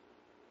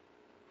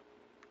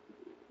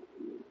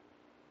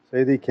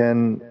 Sayyidi,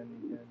 can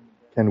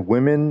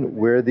women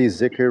wear these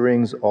zikr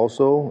rings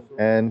also,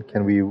 and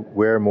can we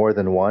wear more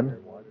than one?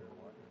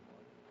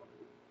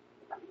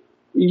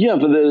 Yeah,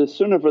 for the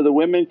sunnah for the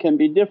women can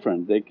be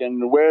different. They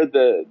can wear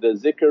the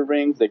zikr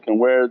rings, they can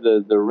wear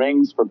the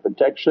rings for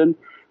protection,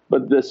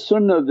 but the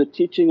sunnah of the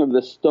teaching of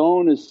the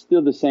stone is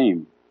still the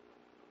same.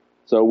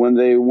 So when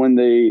they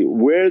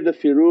wear the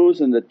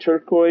firuz and the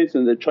turquoise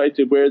and they try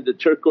to wear the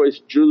turquoise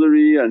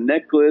jewellery or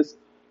necklace,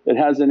 it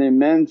has an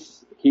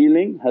immense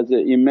healing, has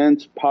an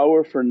immense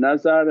power for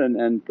nazar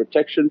and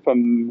protection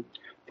from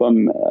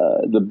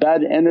the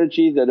bad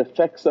energy that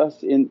affects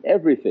us in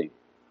everything.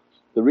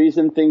 The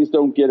reason things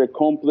don't get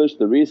accomplished,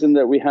 the reason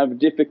that we have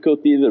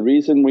difficulty, the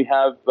reason we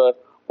have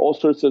all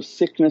sorts of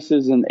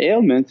sicknesses and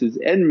ailments is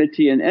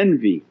enmity and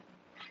envy.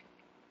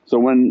 So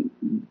when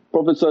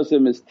Prophet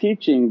is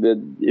teaching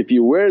that if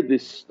you wear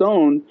this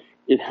stone,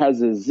 it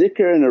has a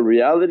zikr and a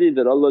reality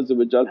that Allah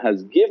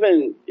has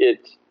given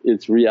it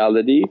its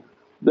reality,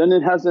 then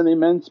it has an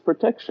immense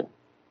protection.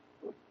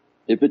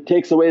 If it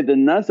takes away the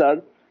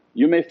nazar,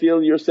 you may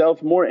feel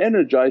yourself more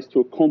energized to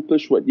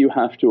accomplish what you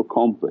have to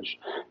accomplish.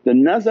 The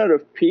nazar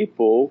of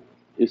people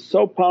is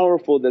so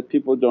powerful that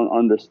people don't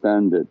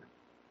understand it.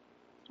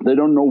 They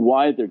don't know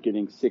why they're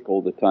getting sick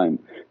all the time,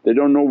 they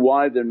don't know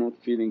why they're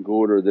not feeling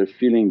good or they're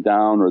feeling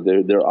down or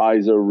their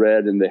eyes are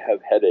red and they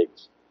have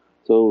headaches.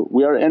 So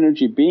we are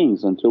energy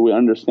beings until we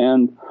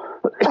understand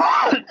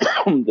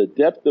the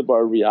depth of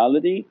our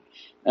reality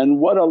and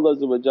what Allah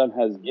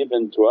has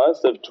given to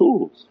us of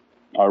tools.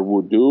 Our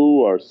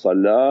wudu, our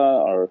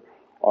salah,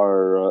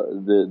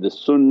 the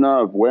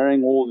sunnah of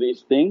wearing all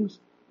these things,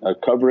 a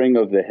covering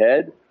of the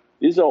head.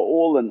 These are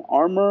all an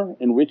armour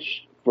in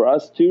which for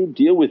us to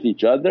deal with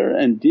each other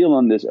and deal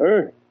on this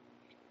earth.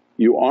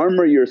 You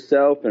armour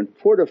yourself and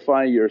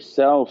fortify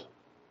yourself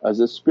as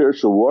a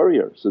spiritual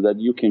warrior so that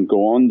you can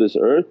go on this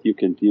earth, you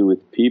can deal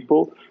with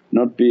people,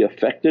 not be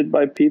affected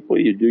by people,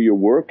 you do your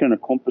work and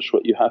accomplish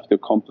what you have to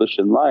accomplish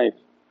in life.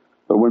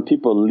 But when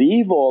people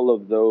leave all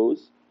of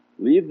those,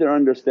 leave their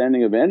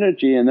understanding of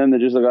energy and then they're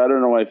just like, I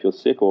don't know why I feel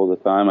sick all the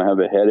time, I have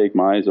a headache,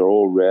 my eyes are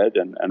all red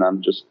and I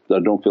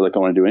don't feel like I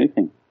want to do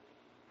anything.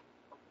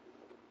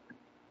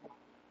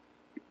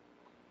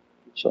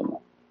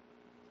 InshaAllah.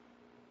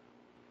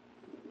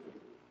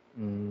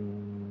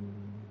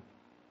 One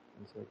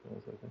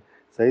second.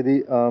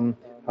 Sayyidi,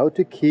 how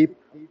to keep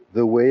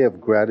the way of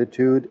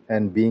gratitude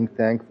and being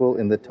thankful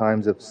in the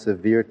times of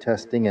severe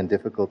testing and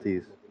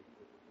difficulties?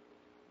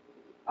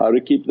 How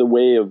to keep the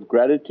way of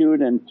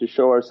gratitude and to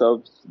show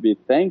ourselves to be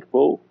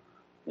thankful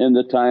in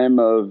the time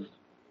of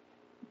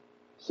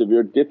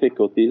severe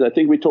difficulties. I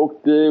think we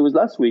talked, it was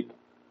last week,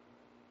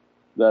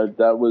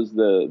 that was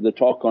the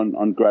talk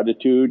on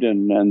gratitude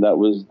and that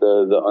was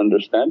the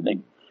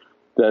understanding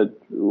that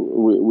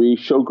we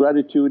show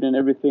gratitude in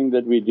everything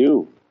that we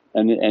do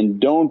and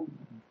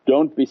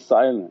don't be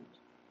silent.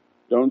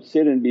 Don't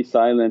sit and be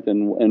silent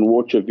and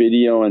watch a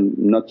video and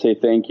not say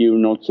thank you,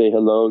 not say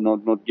hello,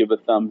 not give a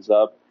thumbs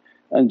up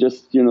and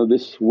just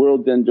this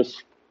world then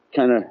just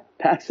kind of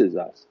passes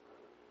us.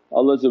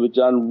 Allah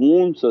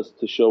wants us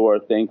to show our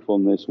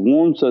thankfulness,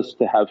 wants us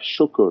to have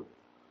shukr,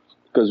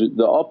 because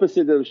the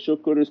opposite of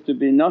shukr is to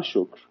be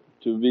nashukr,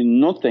 to be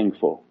not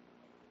thankful.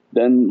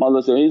 Then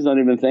Allah says, he's not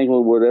even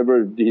thankful,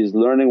 whatever he's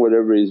learning,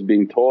 whatever he's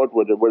being taught,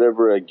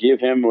 whatever I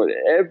give him,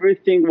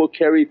 everything will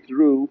carry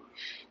through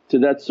to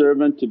that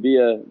servant to be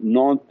a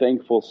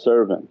non-thankful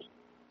servant.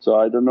 So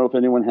I don't know if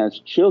anyone has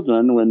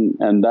children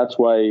and that's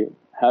why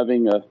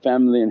having a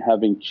family and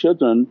having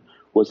children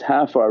was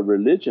half our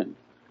religion,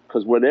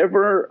 because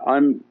whatever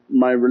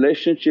my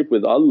relationship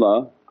with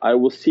Allah, I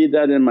will see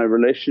that in my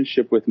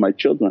relationship with my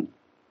children.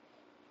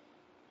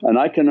 And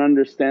I can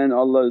understand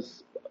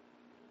Allah's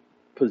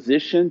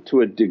position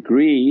to a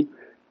degree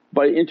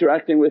by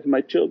interacting with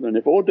my children.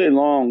 If all day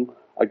long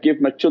I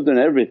give my children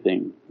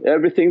everything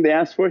they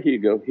ask for, here you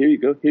go, here you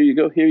go, here you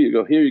go, here you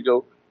go, here you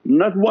go,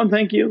 not one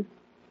thank you.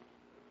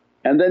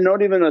 And then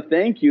not even a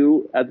thank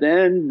you at the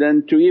end,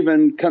 then to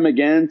even come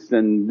against,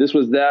 and this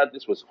was that,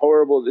 this was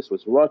horrible, this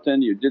was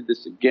rotten, you did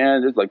this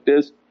again, it's like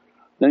this.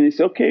 Then you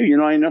say, okay,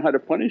 I know how to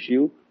punish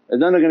you, and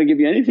then I'm going to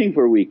give you anything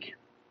for a week.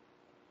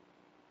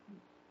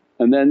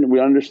 And then we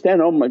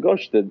understand, oh my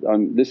gosh, that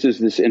this is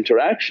this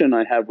interaction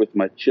I have with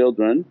my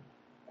children,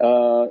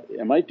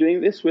 am I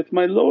doing this with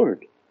my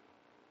Lord?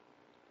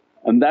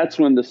 And that's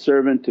when the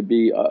servant to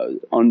be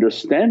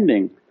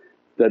understanding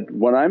that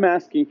what I'm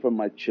asking from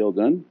my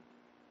children,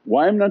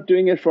 why I'm not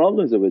doing it for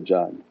Allah.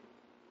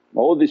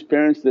 All these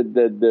parents that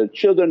their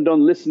children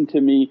don't listen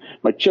to me,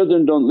 my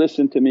children don't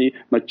listen to me,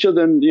 my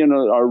children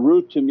are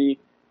rude to me.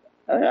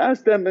 I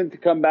ask them to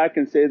come back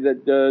and say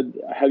that,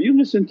 have you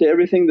listened to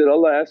everything that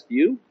Allah asked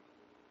you?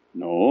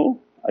 No,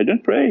 I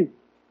didn't pray.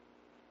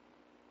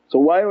 So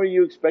why were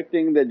you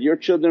expecting that your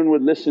children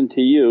would listen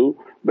to you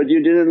but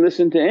you didn't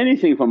listen to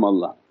anything from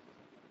Allah?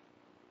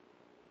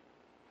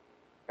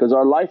 Because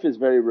our life is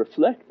very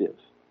reflective.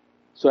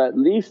 So at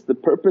least the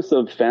purpose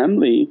of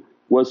family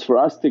was for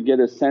us to get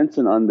a sense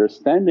and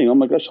understanding, oh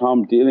my gosh, how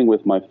I'm dealing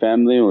with my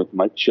family and with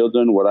my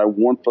children, what I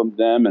want from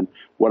them and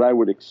what I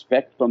would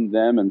expect from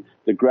them and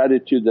the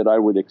gratitude that I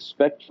would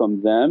expect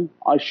from them.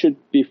 I should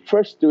be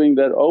first doing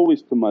that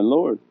always to my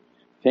Lord.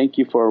 Thank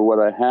you for what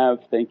I have,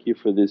 thank you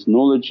for this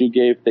knowledge you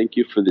gave, thank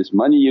you for this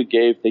money you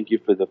gave, thank you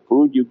for the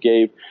food you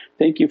gave,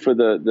 thank you for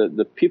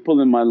the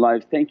people in my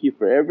life, thank you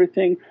for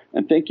everything,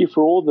 and thank you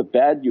for all the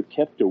bad you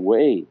kept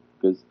away.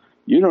 Because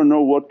you don't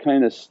know what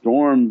kind of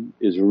storm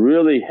is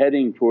really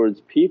heading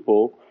towards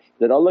people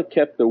that Allah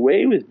kept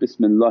away with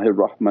Bismillahir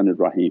Rahmanir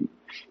Rahim.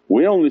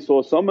 We only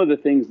saw some of the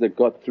things that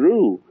got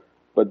through,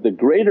 but the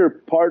greater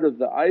part of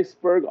the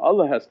iceberg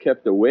Allah has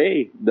kept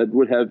away that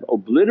would have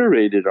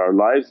obliterated our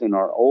lives and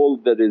all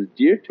that is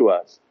dear to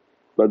us.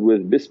 But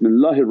with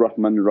Bismillahir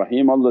Rahmanir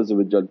Rahim Allah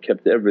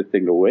kept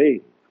everything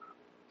away.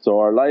 So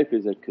our life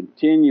is a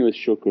continuous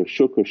shukr,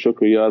 shukr,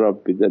 shukr, Ya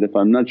Rabbi, that if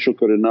I'm not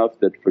shukr enough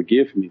that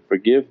forgive me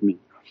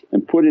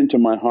and put into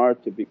my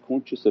heart to be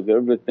conscious of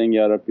everything,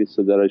 Ya Rabbi,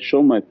 so that I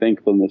show my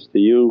thankfulness to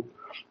you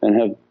and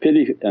have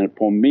pity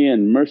upon me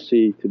and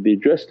mercy to be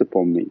dressed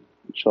upon me,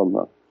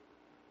 inshaAllah.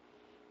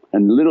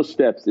 And little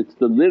steps, it's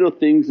the little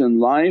things in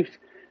life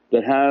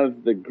that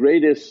have the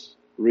greatest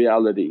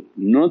reality,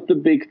 not the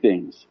big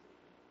things.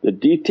 The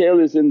detail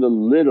is in the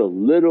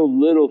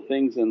little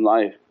things in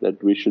life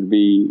that we should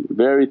be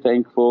very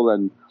thankful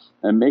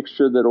and make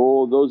sure that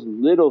all those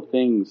little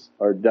things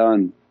are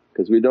done,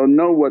 because we don't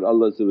know what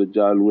Allah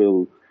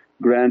will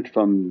grant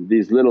from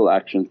these little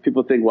actions.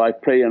 People think, well I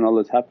pray and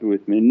Allah's happy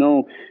with me.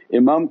 No,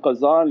 Imam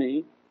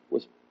Ghazali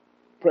was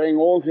praying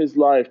all his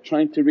life,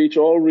 trying to reach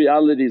all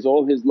realities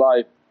all his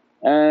life,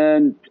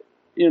 and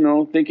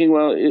thinking,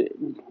 well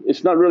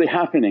it's not really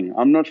happening,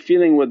 I'm not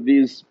feeling what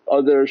these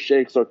other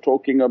shaykhs are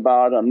talking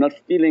about, I'm not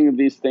feeling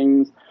these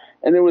things.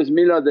 And it was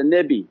Milad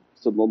al-Nabi,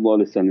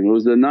 it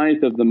was the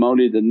night of the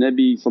Mawlid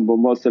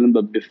al-Nabi,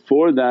 but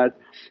before that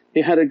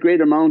he had a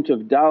great amount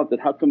of doubt that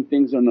how come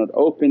things are not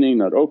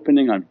opening,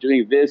 I'm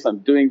doing this, I'm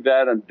doing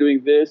that, I'm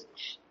doing this.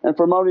 And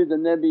for Mawlid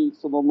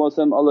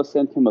al-Nabi Allah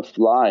sent him a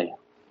fly.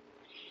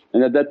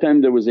 And at that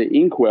time there was an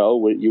inkwell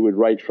where you would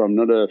write from,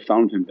 not a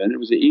fountain pen, it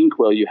was an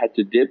inkwell, you had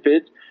to dip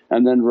it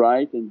and then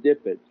write and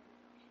dip it.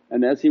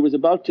 And as he was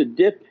about to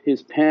dip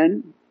his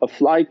pen, a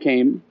fly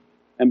came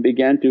and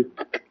began to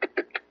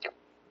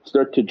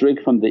start to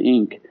drink from the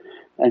ink.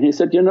 And he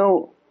said,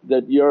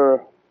 that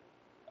you're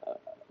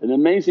an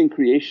amazing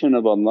creation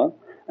of Allah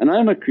and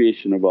I'm a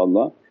creation of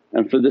Allah,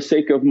 and for the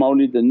sake of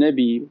Mawlid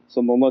al-Nabi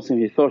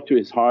he thought to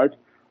his heart,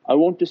 I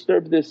won't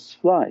disturb this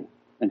fly.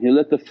 And he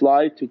let the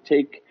fly to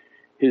take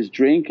his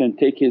drink and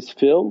take his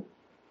fill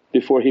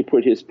before he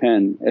put his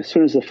pen. As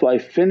soon as the fly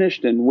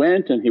finished and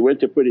he went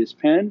to put his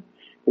pen,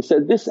 he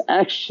said, this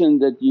action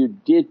that you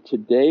did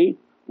today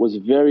was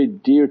very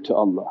dear to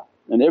Allah,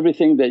 and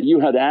everything that you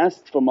had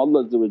asked from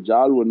Allah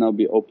will now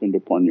be opened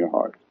upon your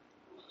heart.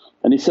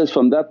 And he says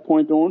from that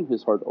point on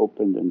his heart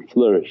opened and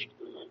flourished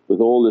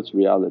with all its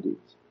realities.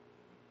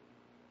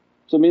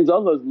 So it means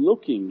Allah is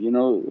looking,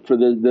 for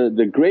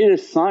the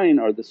greatest sign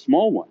are the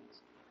small ones,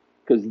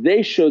 because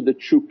they show the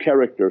true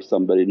character of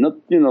somebody, not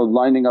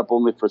lining up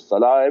only for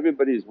salah,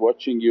 everybody's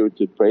watching you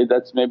to pray,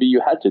 that's maybe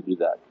you had to do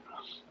that.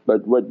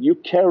 But what you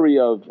carry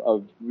of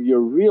your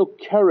real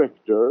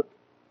character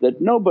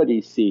that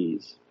nobody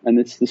sees, and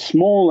it's the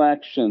small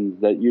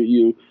actions that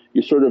you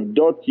sort of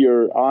dot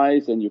your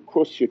I's and you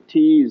cross your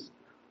T's,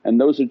 and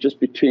those are just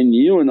between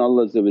you and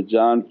Allah.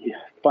 He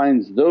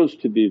finds those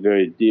to be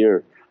very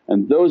dear.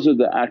 And those are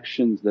the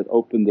actions that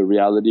open the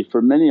reality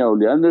for many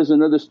awliya. And there's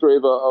another story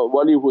of a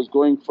wali who was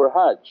going for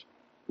Hajj,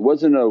 he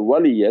wasn't a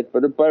wali yet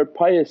but a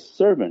pious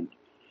servant.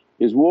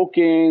 He's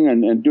walking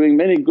and doing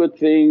many good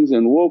things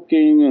and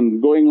walking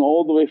and going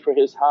all the way for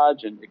his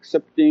Hajj and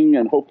accepting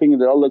and hoping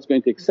that Allah is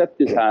going to accept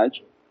his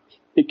Hajj.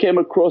 He came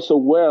across a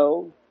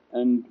well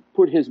and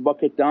put his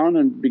bucket down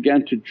and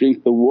began to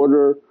drink the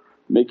water,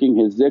 making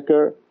his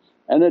zikr,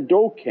 and a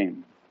dog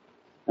came.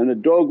 And the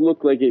dog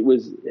looked like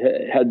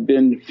it had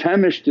been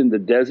famished in the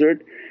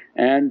desert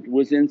and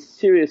was in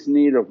serious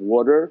need of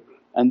water.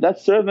 And that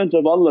servant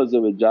of Allah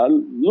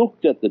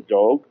looked at the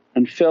dog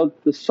and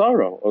felt the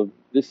sorrow of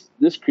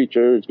this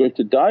creature is going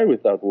to die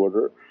without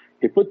water.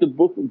 He put the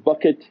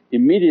bucket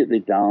immediately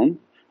down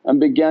and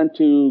began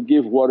to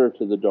give water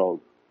to the dog.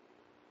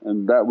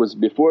 And that was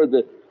before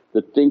the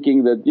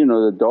thinking that,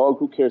 the dog,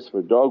 who cares for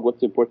a dog,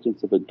 what's the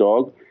importance of a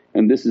dog?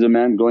 And this is a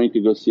man going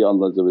to go see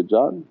Allah.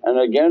 And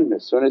again,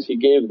 as soon as he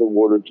gave the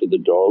water to the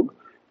dog,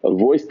 a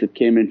voice that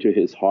came into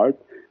his heart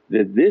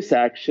that this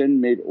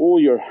action made all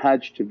your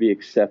hajj to be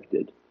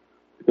accepted,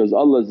 because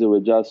Allah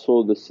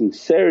saw the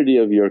sincerity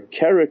of your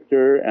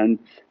character and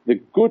the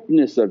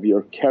goodness of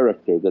your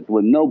character, that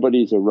when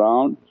nobody's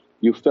around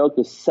you felt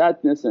a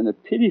sadness and a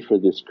pity for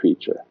this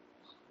creature.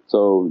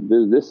 So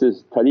this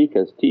is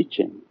tariqah's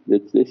teaching.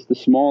 It's the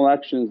small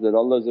actions that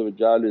Allah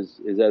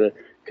is at a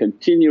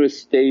continuous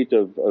state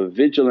of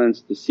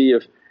vigilance to see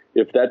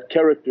if that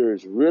character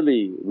is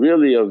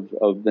really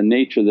of the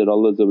nature that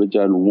Allah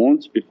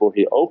wants before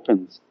He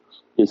opens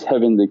His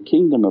heavenly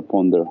kingdom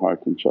upon their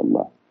heart,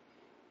 inshaAllah.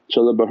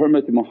 InshaAllah bi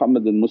hurmati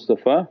Muhammadin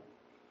Mustafa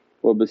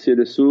wa bi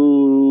siri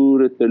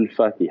Surat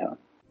al-Fatiha.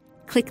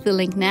 Click the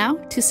link now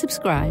to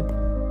subscribe.